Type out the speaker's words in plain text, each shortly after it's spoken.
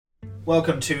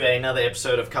Welcome to another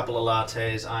episode of Couple of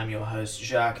Lattes. I'm your host,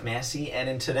 Jacques Massey, and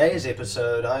in today's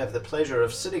episode, I have the pleasure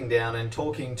of sitting down and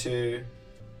talking to,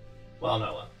 well,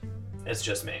 no one. It's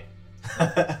just me.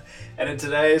 And in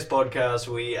today's podcast,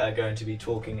 we are going to be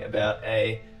talking about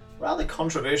a rather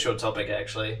controversial topic,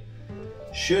 actually.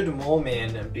 Should more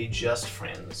men be just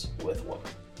friends with women?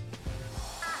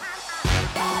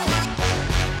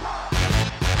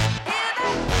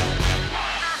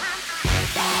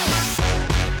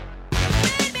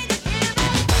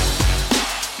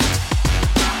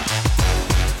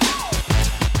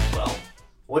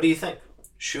 What do you think?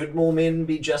 Should more men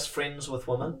be just friends with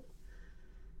women?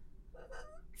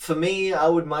 For me, I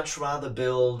would much rather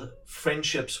build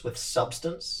friendships with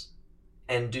substance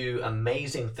and do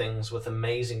amazing things with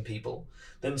amazing people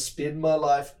than spend my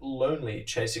life lonely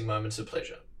chasing moments of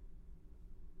pleasure.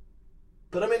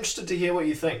 But I'm interested to hear what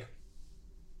you think.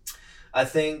 I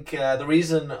think the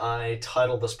reason I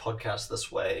titled this podcast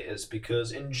this way is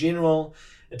because in general,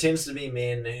 it tends to be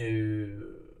men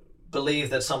who believe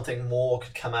that something more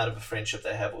could come out of a friendship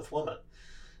they have with women.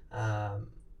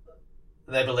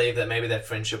 They believe that maybe that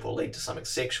friendship will lead to something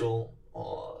sexual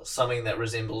or something that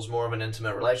resembles more of an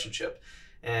intimate relationship.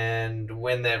 And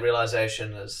when that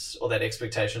realization is, or that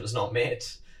expectation is not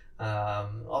met,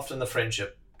 often the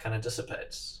friendship kind of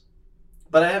dissipates.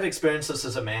 But I have experienced this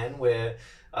as a man where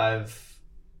I've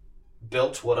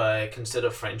built what I consider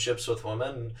friendships with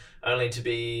women only to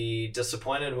be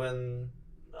disappointed when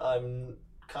I'm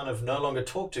kind of no longer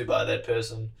talked to by that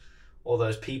person or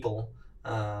those people,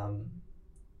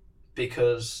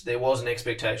 because there was an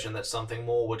expectation that something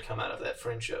more would come out of that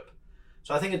friendship.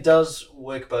 So I think it does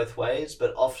work both ways,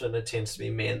 but often it tends to be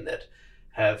men that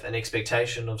have an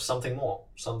expectation of something more,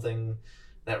 something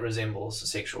that resembles a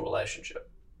sexual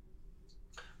relationship.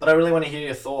 But I really want to hear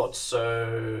your thoughts,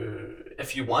 so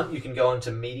if you want, you can go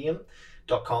onto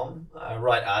medium.com,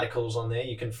 write articles on there.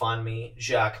 You can find me,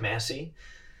 Jacques Massey.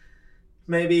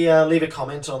 Maybe leave a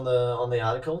comment on the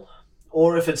article,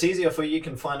 or if it's easier for you, you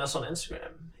can find us on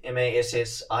Instagram,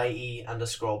 MASSIE_bros,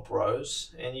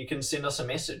 and you can send us a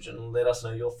message and let us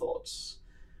know your thoughts.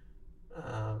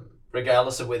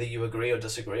 Regardless of whether you agree or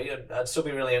disagree, I'd still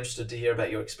be really interested to hear about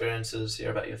your experiences,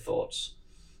 hear about your thoughts.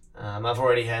 I've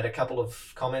already had a couple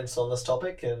of comments on this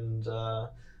topic, and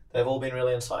they've all been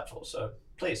really insightful, so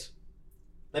please,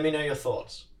 let me know your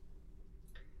thoughts.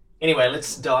 Anyway,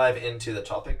 let's dive into the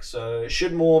topic. So,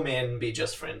 should more men be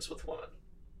just friends with women?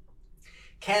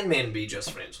 Can men be just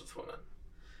friends with women?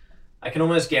 I can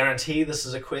almost guarantee this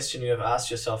is a question you have asked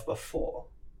yourself before.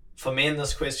 For men,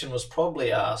 this question was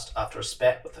probably asked after a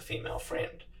spat with a female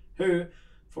friend, who,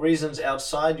 for reasons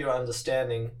outside your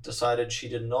understanding, decided she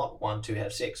did not want to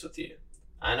have sex with you.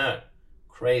 I know.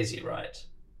 Crazy, right?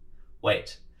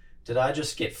 Wait, did I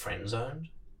just get friend-zoned?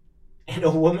 In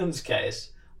a woman's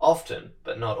case, often,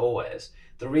 but not always,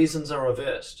 the reasons are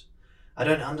reversed. I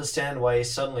don't understand why he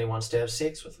suddenly wants to have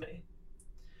sex with me.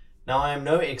 Now, I am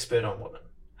no expert on women.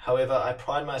 However, I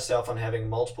pride myself on having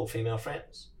multiple female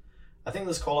friends. I think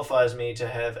this qualifies me to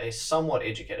have a somewhat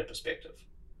educated perspective.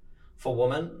 For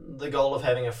women, the goal of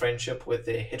having a friendship with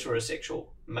their heterosexual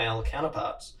male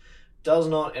counterparts does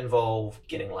not involve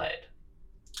getting laid.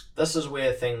 This is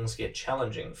where things get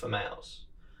challenging for males.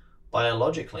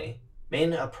 Biologically,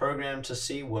 men are programmed to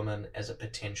see women as a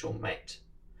potential mate,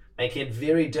 making it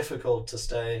very difficult to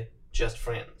stay just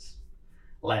friends.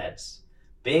 Lads.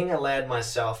 Being a lad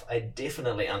myself, I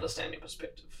definitely understand your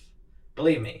perspective.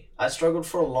 Believe me, I struggled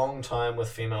for a long time with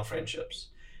female friendships.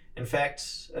 In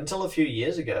fact, until a few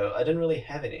years ago, I didn't really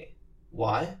have any.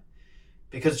 Why?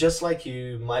 Because just like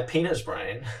you, my penis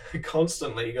brain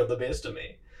constantly got the best of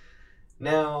me.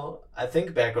 Now, I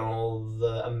think back on all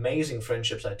the amazing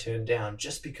friendships I turned down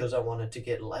just because I wanted to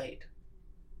get laid.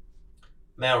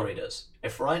 Male readers,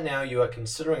 if right now you are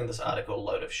considering this article a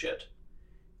load of shit,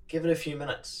 give it a few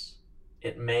minutes.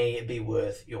 It may be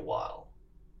worth your while.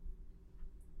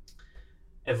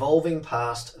 Evolving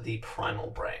past the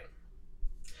primal brain.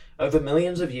 Over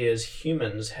millions of years,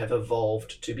 humans have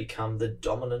evolved to become the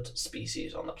dominant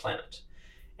species on the planet,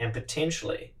 and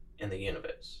potentially in the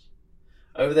universe.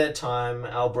 Over that time,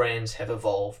 our brains have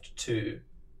evolved too,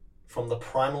 from the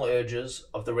primal urges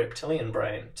of the reptilian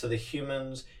brain to the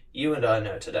humans you and I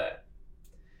know today.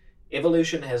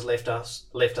 Evolution has left us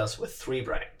with three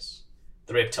brains: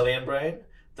 the reptilian brain,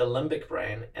 the limbic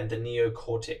brain, and the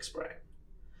neocortex brain.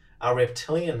 Our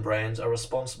reptilian brains are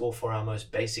responsible for our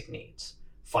most basic needs: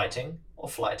 fighting or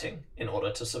flighting in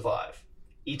order to survive,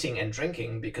 eating and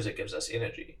drinking because it gives us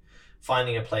energy,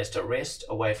 finding a place to rest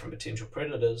away from potential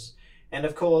predators, and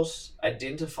of course,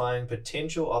 identifying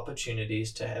potential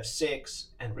opportunities to have sex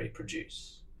and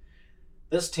reproduce.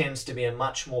 This tends to be a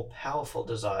much more powerful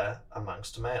desire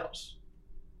amongst males.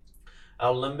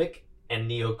 Our limbic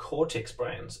and neocortex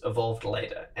brains evolved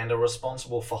later and are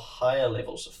responsible for higher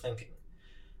levels of thinking.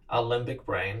 Our limbic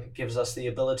brain gives us the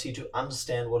ability to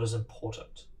understand what is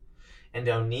important, and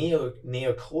our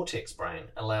neocortex brain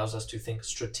allows us to think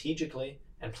strategically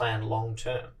and plan long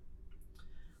term.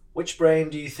 Which brain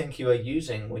do you think you are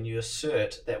using when you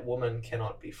assert that women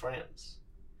cannot be friends?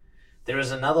 There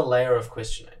is another layer of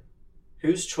questioning.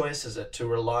 Whose choice is it to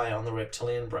rely on the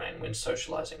reptilian brain when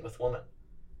socializing with women?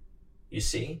 You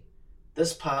see,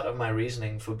 this part of my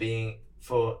reasoning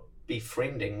for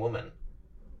befriending women,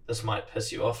 this might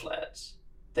piss you off, lads.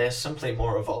 They are simply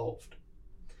more evolved.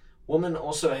 Women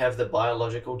also have the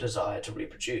biological desire to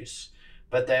reproduce,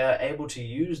 but they are able to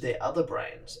use their other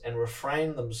brains and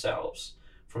refrain themselves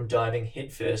from diving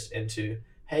headfirst into,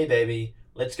 hey baby,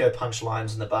 let's go punch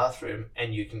lines in the bathroom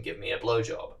and you can give me a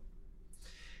blowjob.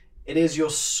 It is your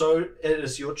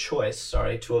choice,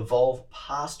 to evolve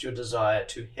past your desire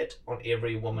to hit on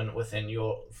every woman within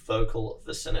your vocal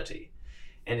vicinity.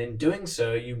 And in doing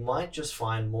so, you might just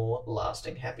find more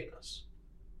lasting happiness.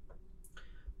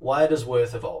 Why it is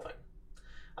worth evolving.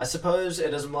 I suppose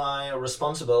it is my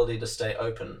responsibility to stay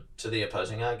open to the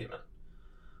opposing argument.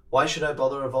 Why should I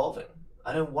bother evolving?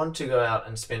 I don't want to go out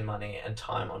and spend money and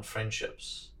time on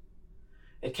friendships.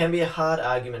 It can be a hard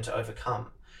argument to overcome.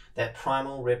 That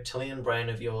primal reptilian brain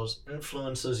of yours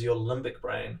influences your limbic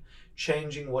brain,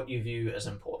 changing what you view as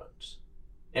important.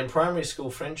 In primary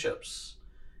school, friendships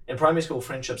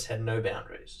had no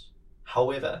boundaries.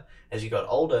 However, as you got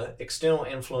older, external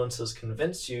influences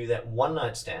convinced you that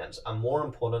one-night stands are more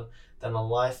important than a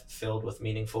life filled with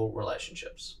meaningful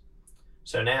relationships.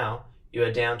 So now, you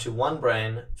are down to one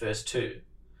brain versus two.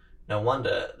 No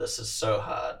wonder this is so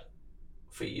hard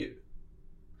for you.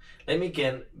 Let me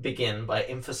begin by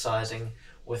empathizing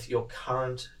with your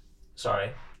current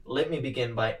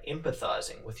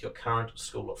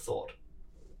school of thought.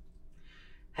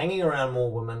 Hanging around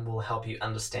more women will help you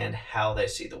understand how they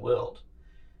see the world.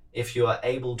 If you are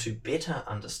able to better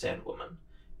understand women,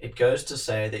 it goes to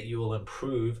say that you will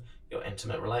improve your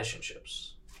intimate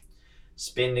relationships.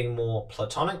 Spending more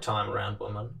platonic time around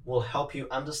women will help you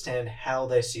understand how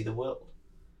they see the world.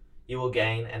 You will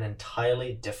gain an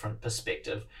entirely different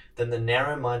perspective than the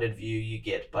narrow-minded view you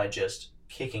get by just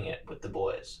kicking it with the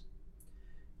boys.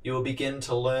 You will begin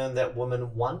to learn what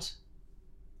women want,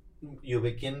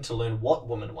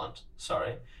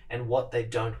 and what they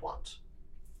don't want,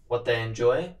 what they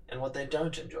enjoy and what they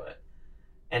don't enjoy,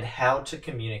 and how to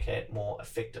communicate more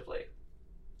effectively.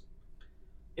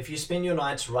 If you spend your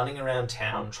nights running around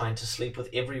town trying to sleep with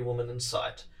every woman in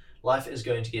sight, life is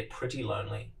going to get pretty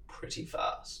lonely pretty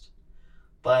fast.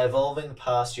 By evolving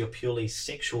past your purely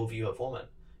sexual view of women,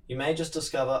 you may just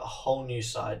discover a whole new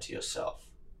side to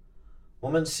yourself.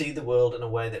 Women see the world in a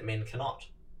way that men cannot.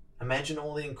 Imagine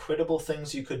all the incredible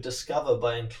things you could discover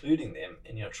by including them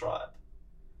in your tribe.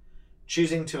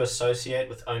 Choosing to associate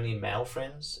with only male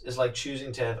friends is like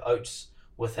choosing to have oats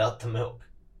without the milk.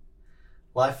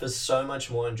 Life is so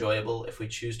much more enjoyable if we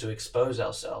choose to expose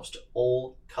ourselves to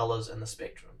all colors in the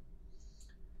spectrum.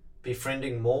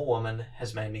 Befriending more women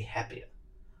has made me happier.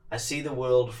 I see the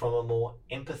world from a more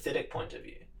empathetic point of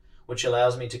view, which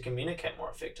allows me to communicate more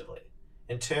effectively.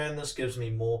 In turn, this gives me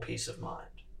more peace of mind.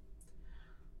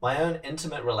 My own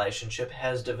intimate relationship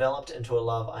has developed into a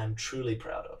love I am truly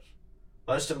proud of.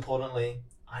 Most importantly,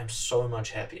 I am so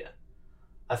much happier.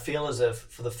 I feel as if,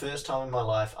 for the first time in my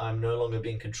life, I am no longer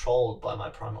being controlled by my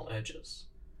primal urges.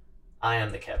 I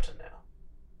am the captain now.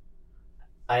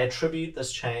 I attribute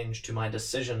this change to my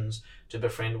decisions to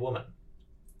befriend women,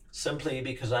 simply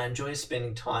because I enjoy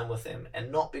spending time with them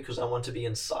and not because I want to be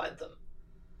inside them.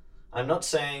 I'm not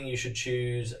saying you should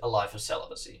choose a life of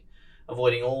celibacy,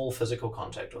 avoiding all physical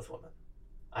contact with women.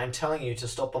 I'm telling you to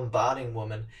stop bombarding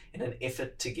women in an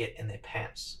effort to get in their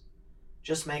pants.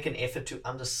 Just make an effort to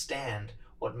understand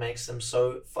what makes them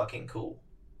so fucking cool.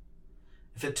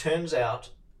 If it turns out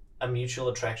a mutual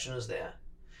attraction is there,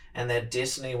 and that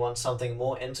destiny wants something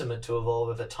more intimate to evolve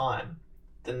over time,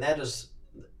 then that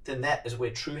is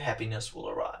where true happiness will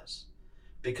arise.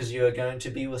 Because you are going to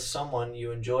be with someone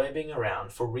you enjoy being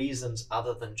around for reasons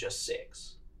other than just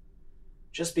sex.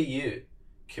 Just be you.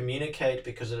 Communicate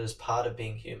because it is part of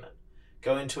being human.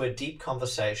 Go into a deep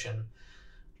conversation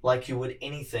like you would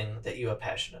anything that you are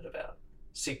passionate about.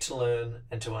 Seek to learn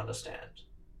and to understand.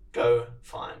 Go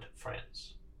find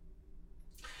friends.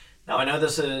 Now, I know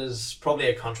this is probably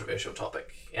a controversial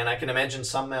topic, and I can imagine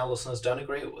some male listeners don't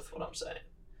agree with what I'm saying.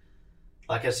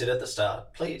 Like I said at the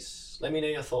start, please let me know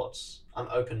your thoughts. I'm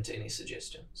open to any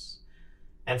suggestions.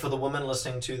 And for the women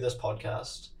listening to this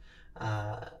podcast,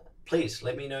 please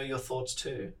let me know your thoughts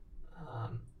too.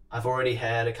 I've already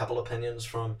had a couple opinions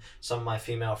from some of my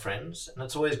female friends, and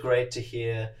it's always great to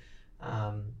hear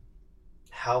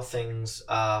how things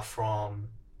are from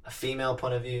a female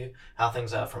point of view, how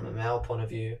things are from a male point of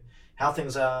view, how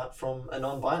things are from a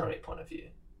non-binary point of view.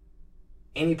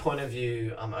 Any point of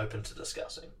view I'm open to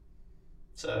discussing.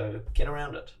 So get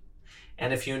around it.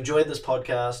 And if you enjoyed this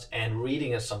podcast and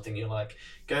reading is something you like,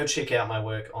 go check out my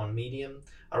work on Medium.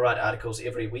 I write articles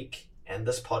every week, and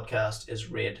this podcast is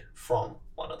read from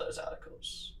one of those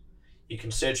articles. You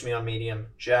can search me on Medium,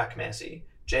 Jack Massie,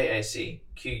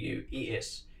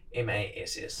 JACQUESMASSIE.